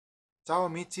Ciao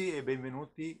amici e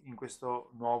benvenuti in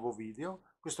questo nuovo video.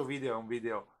 Questo video è un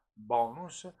video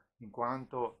bonus in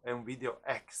quanto è un video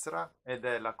extra ed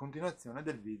è la continuazione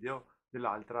del video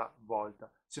dell'altra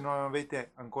volta. Se non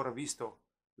avete ancora visto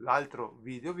l'altro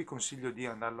video vi consiglio di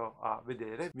andarlo a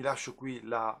vedere. Vi lascio qui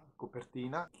la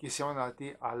copertina che siamo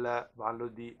andati al Vallo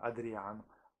di Adriano.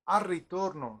 Al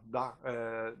ritorno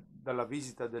dalla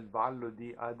visita del Vallo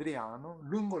di Adriano,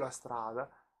 lungo la strada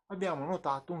abbiamo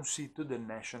notato un sito del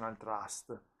National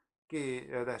Trust che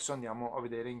adesso andiamo a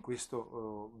vedere in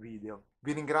questo video.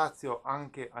 Vi ringrazio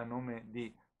anche a nome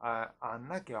di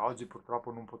Anna, che oggi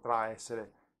purtroppo non potrà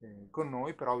essere con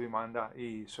noi, però vi manda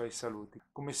i suoi saluti.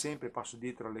 Come sempre passo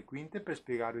dietro alle quinte per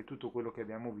spiegarvi tutto quello che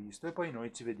abbiamo visto e poi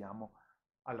noi ci vediamo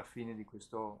alla fine di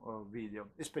questo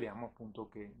video e speriamo appunto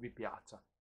che vi piaccia.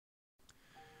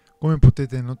 Come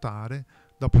potete notare,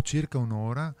 dopo circa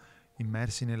un'ora,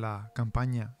 immersi nella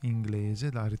campagna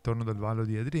inglese, dal ritorno dal Vallo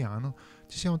di Adriano,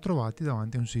 ci siamo trovati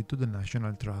davanti a un sito del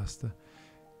National Trust.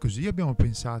 Così abbiamo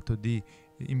pensato di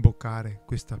imboccare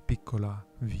questa piccola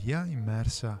via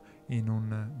immersa in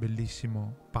un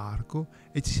bellissimo parco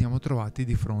e ci siamo trovati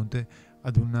di fronte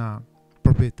ad una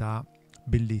proprietà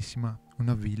bellissima,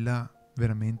 una villa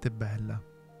veramente bella.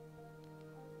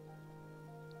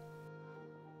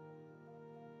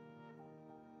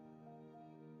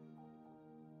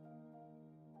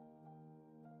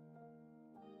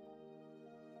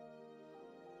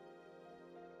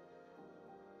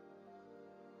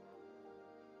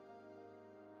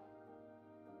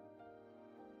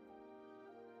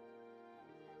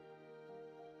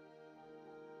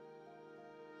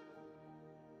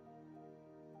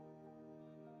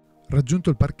 Raggiunto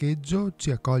il parcheggio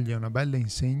ci accoglie una bella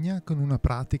insegna con una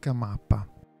pratica mappa.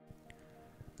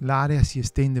 L'area si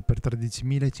estende per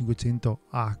 13.500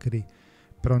 acri,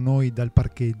 però noi dal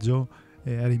parcheggio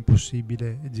era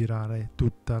impossibile girare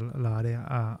tutta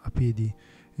l'area a piedi.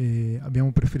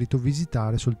 Abbiamo preferito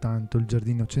visitare soltanto il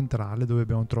giardino centrale, dove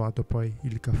abbiamo trovato poi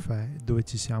il caffè, dove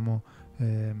ci siamo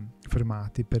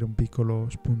fermati per un piccolo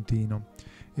spuntino.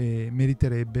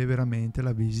 Meriterebbe veramente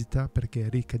la visita perché è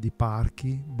ricca di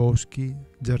parchi, boschi,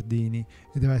 giardini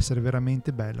e deve essere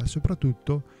veramente bella,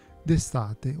 soprattutto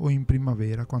d'estate o in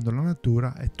primavera, quando la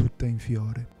natura è tutta in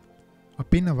fiore.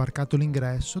 Appena varcato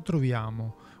l'ingresso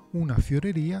troviamo una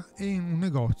fioreria e un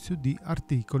negozio di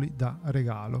articoli da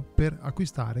regalo per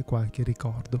acquistare qualche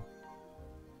ricordo.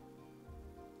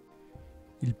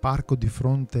 Il parco di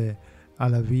fronte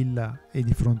alla villa e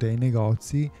di fronte ai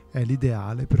negozi è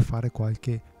l'ideale per fare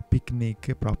qualche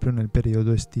picnic proprio nel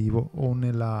periodo estivo o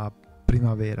nella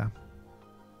primavera.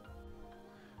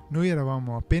 Noi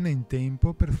eravamo appena in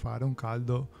tempo per fare un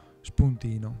caldo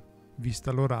spuntino,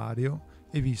 vista l'orario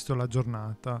e visto la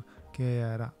giornata che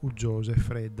era uggiosa e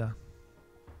fredda.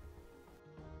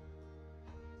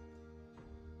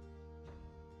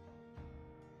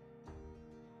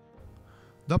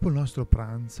 Dopo il nostro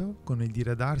pranzo, con il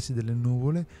diradarsi delle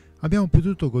nuvole, abbiamo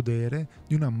potuto godere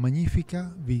di una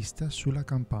magnifica vista sulla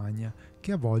campagna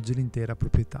che avvolge l'intera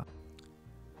proprietà.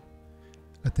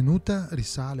 La tenuta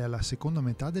risale alla seconda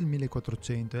metà del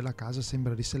 1400 e la casa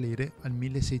sembra risalire al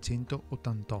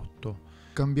 1688.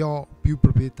 Cambiò più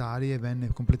proprietari e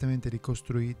venne completamente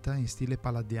ricostruita in stile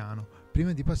palladiano,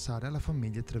 prima di passare alla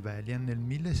famiglia Trevelyan nel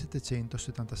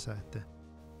 1777.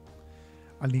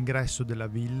 All'ingresso della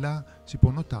villa si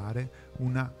può notare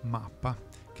una mappa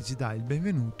che ci dà il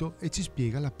benvenuto e ci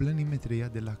spiega la planimetria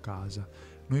della casa.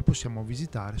 Noi possiamo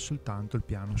visitare soltanto il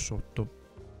piano sotto.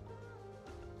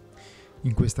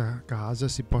 In questa casa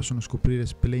si possono scoprire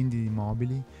splendidi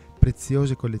mobili,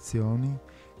 preziose collezioni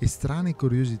e strane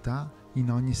curiosità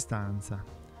in ogni stanza.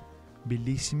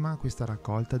 Bellissima questa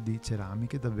raccolta di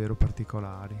ceramiche davvero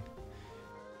particolari.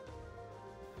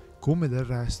 Come del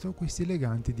resto questi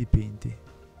eleganti dipinti.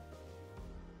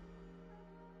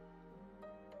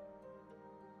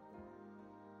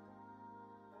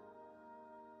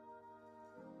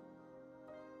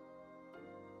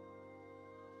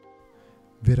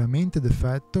 Veramente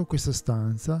d'effetto questa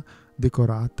stanza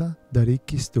decorata da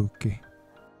ricchi stucchi.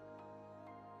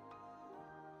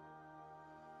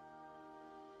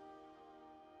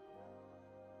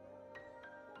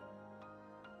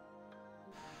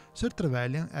 Sir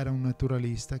Trevelyan era un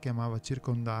naturalista che amava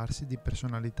circondarsi di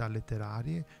personalità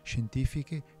letterarie,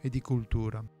 scientifiche e di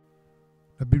cultura.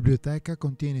 La biblioteca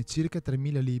contiene circa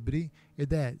 3.000 libri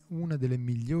ed è una delle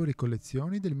migliori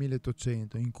collezioni del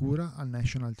 1800 in cura al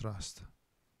National Trust.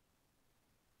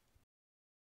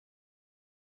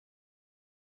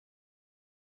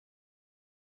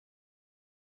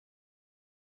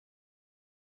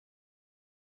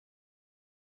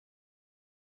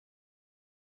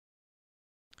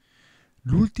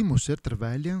 L'ultimo Sir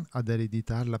Trevelyan ad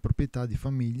ereditare la proprietà di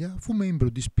famiglia fu membro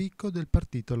di spicco del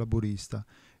Partito Laburista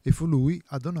e fu lui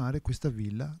a donare questa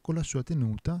villa con la sua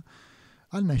tenuta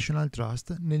al National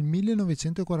Trust nel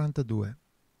 1942.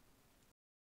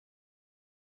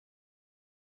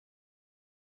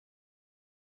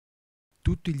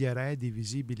 Tutti gli arredi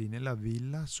visibili nella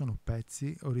villa sono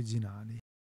pezzi originali,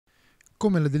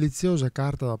 come la deliziosa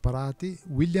carta da parati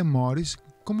William Morris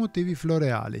con motivi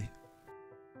floreali.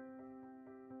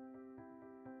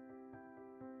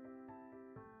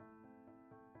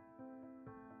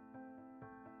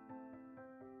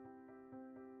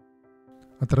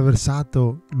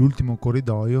 Attraversato l'ultimo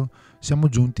corridoio siamo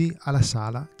giunti alla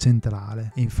sala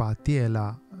centrale e infatti è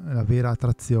la vera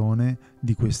attrazione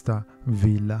di questa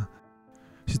villa.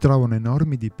 Si trovano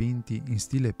enormi dipinti in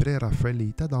stile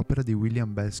pre-raffaellita ad opera di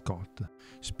William Bell Scott.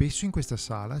 Spesso in questa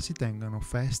sala si tengono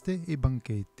feste e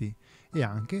banchetti e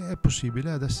anche è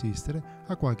possibile ad assistere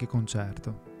a qualche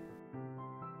concerto.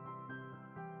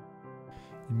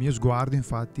 Il mio sguardo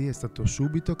infatti è stato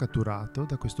subito catturato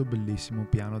da questo bellissimo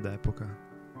piano d'epoca.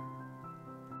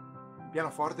 Il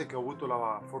pianoforte che ho avuto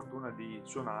la fortuna di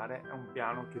suonare è un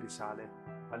piano che risale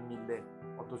al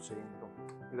 1800.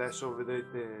 Adesso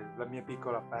vedrete la mia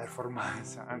piccola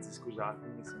performance, anzi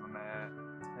scusatemi se non è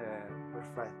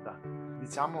perfetta.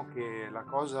 Diciamo che la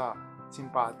cosa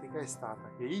simpatica è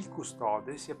stata che il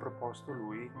custode si è proposto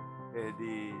lui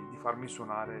di farmi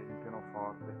suonare il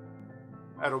pianoforte.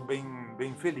 Ero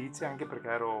ben felice anche perché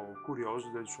ero curioso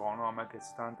del suono, a me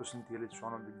piace tanto sentire il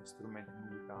suono degli strumenti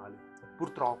musicali.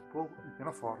 Purtroppo il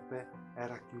pianoforte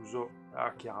era chiuso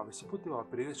a chiave, si poteva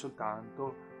aprire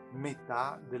soltanto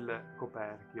metà del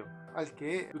coperchio, al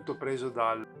che, tutto preso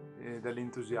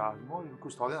dall'entusiasmo, il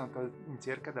custode è andato in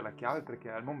cerca della chiave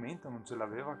perché al momento non ce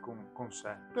l'aveva con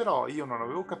sé. Però io non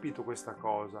avevo capito questa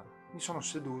cosa, mi sono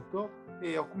seduto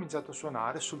e ho cominciato a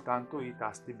suonare soltanto i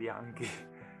tasti bianchi.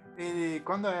 E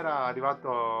quando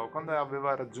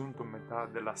aveva raggiunto metà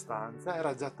della stanza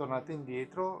era già tornato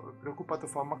indietro preoccupato,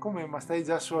 ma stai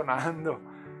già suonando?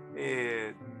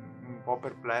 E un po'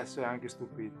 perplesso e anche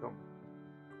stupito.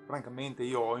 Francamente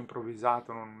io ho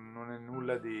improvvisato, non è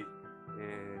nulla di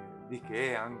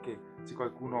che, anche se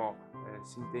qualcuno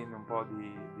si intende un po'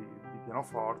 di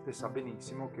pianoforte sa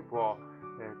benissimo che può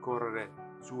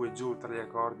correre su e giù tra gli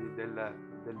accordi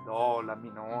del Do, La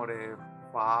minore,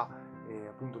 Fa,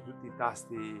 appunto tutti i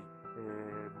tasti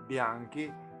bianchi,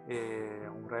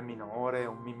 un Re minore,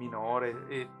 un Mi minore,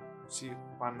 e si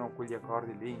fanno quegli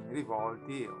accordi lì in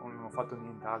rivolti. Non ho fatto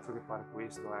nient'altro che fare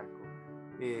questo, ecco.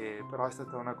 Però è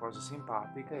stata una cosa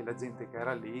simpatica e la gente che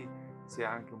era lì si è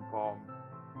anche un po'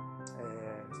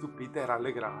 stupita e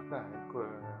rallegrata, ecco.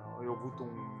 Ho avuto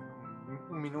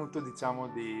un minuto, diciamo,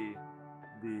 di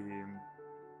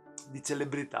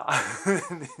celebrità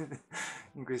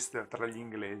in questo, tra gli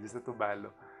inglesi, è stato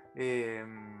bello.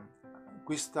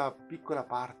 Questa piccola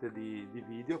parte di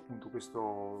video, appunto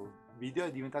questo video,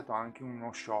 è diventato anche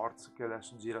uno shorts che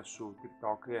adesso gira su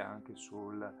TikTok e anche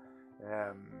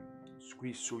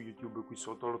qui su YouTube. Qui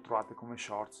sotto lo trovate come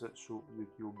shorts su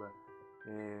YouTube,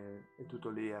 è tutto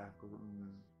lì, ecco.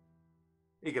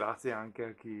 E grazie anche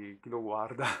a chi lo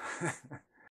guarda.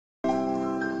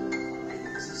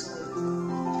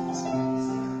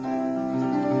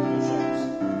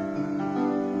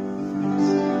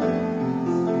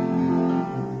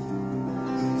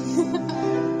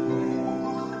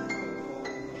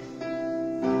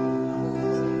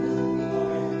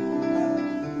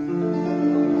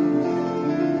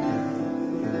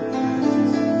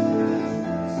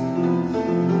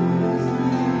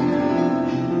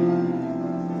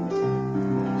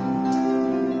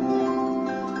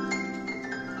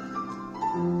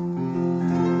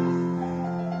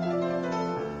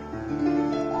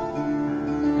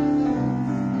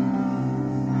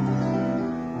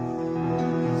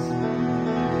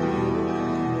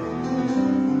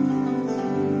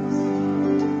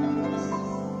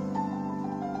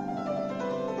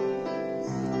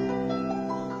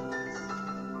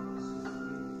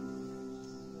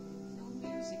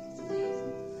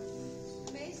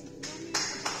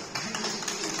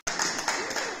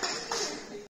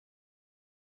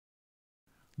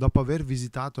 Dopo aver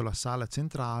visitato la sala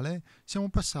centrale,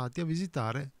 siamo passati a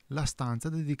visitare la stanza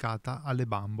dedicata alle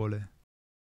bambole.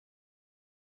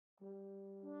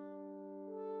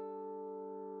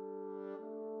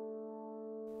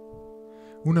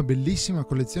 Una bellissima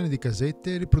collezione di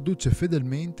casette riproduce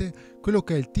fedelmente quello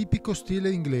che è il tipico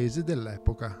stile inglese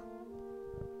dell'epoca.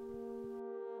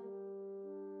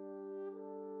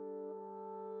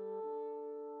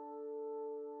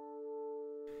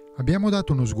 Abbiamo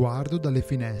dato uno sguardo dalle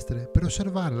finestre per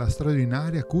osservare la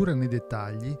straordinaria cura nei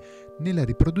dettagli nella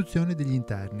riproduzione degli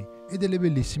interni e delle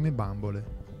bellissime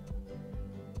bambole.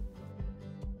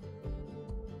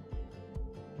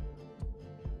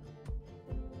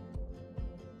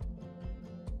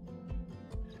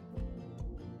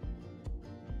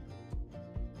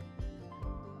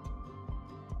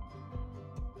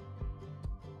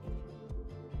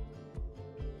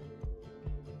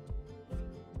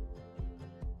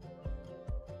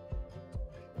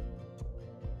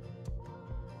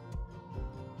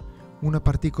 Una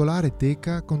particolare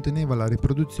teca conteneva la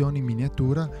riproduzione in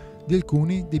miniatura di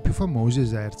alcuni dei più famosi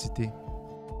eserciti.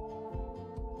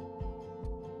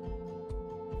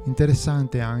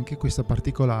 Interessante anche questa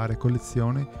particolare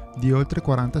collezione di oltre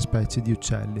 40 specie di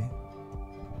uccelli.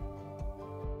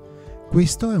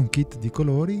 Questo è un kit di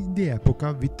colori di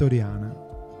epoca vittoriana.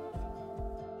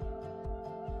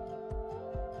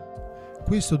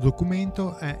 Questo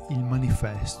documento è il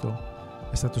manifesto.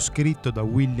 È stato scritto da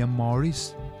William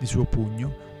Morris di suo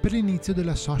pugno per l'inizio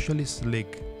della Socialist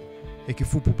League e che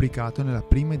fu pubblicato nella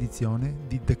prima edizione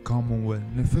di The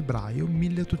Commonwealth nel febbraio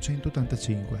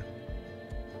 1885.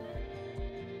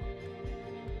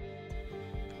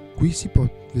 Qui si può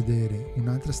vedere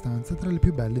un'altra stanza tra le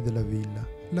più belle della villa,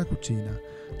 la cucina,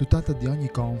 dotata di ogni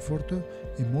comfort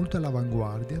e molto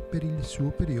all'avanguardia per il suo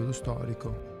periodo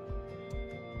storico.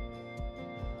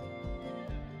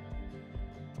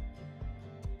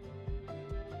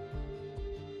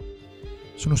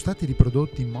 Sono stati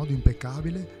riprodotti in modo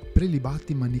impeccabile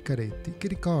prelibati manicaretti che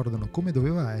ricordano come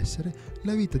doveva essere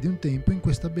la vita di un tempo in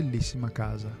questa bellissima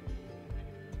casa.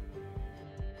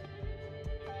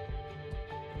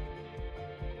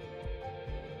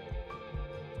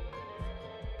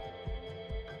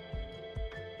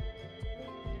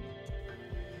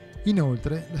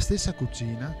 Inoltre, la stessa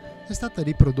cucina è stata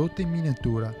riprodotta in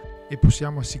miniatura e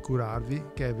possiamo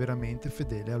assicurarvi che è veramente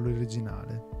fedele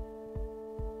all'originale.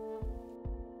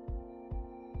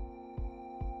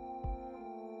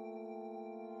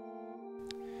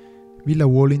 Villa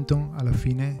Wallington, alla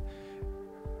fine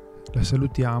la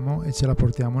salutiamo e ce la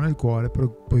portiamo nel cuore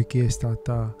poiché è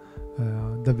stata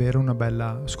davvero una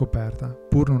bella scoperta,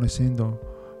 pur non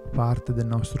essendo parte del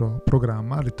nostro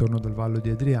programma al ritorno dal Vallo di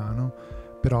Adriano,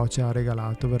 però ci ha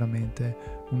regalato veramente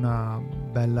una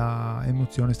bella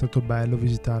emozione. È stato bello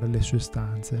visitare le sue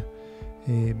stanze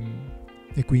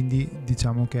e quindi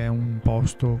diciamo che è un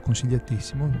posto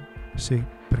consigliatissimo se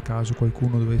per caso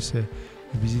qualcuno dovesse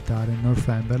visitare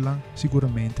Northumberland.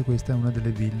 Sicuramente questa è una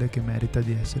delle ville che merita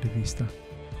di essere vista.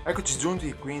 Eccoci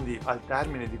giunti quindi al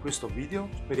termine di questo video,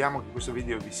 speriamo che questo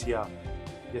video vi sia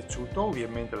piaciuto,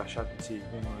 ovviamente lasciateci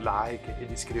un like ed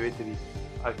iscrivetevi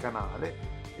al canale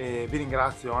e vi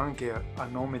ringrazio anche a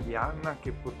nome di Anna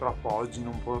che purtroppo oggi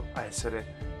non può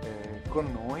essere con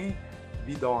noi.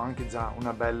 Vi do anche già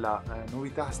una bella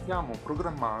novità, stiamo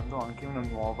programmando anche una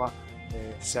nuova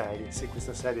serie. Se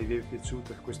questa serie vi è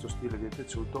piaciuta, questo stile vi è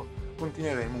piaciuto,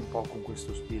 continueremo un po' con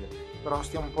questo stile, però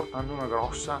stiamo portando una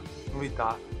grossa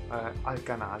novità al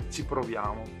canale, ci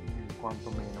proviamo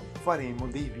quantomeno. Faremo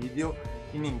dei video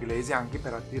in inglese anche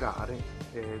per attirare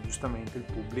giustamente il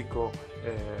pubblico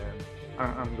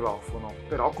anglofono,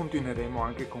 però continueremo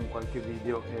anche con qualche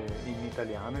video in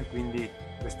italiano e quindi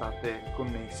restate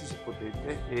connessi se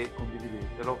potete e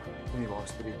condividetelo con i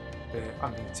vostri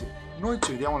amici. Noi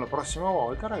ci vediamo la prossima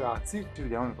volta ragazzi, ci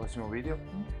vediamo nel prossimo video.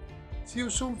 See you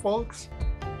soon folks!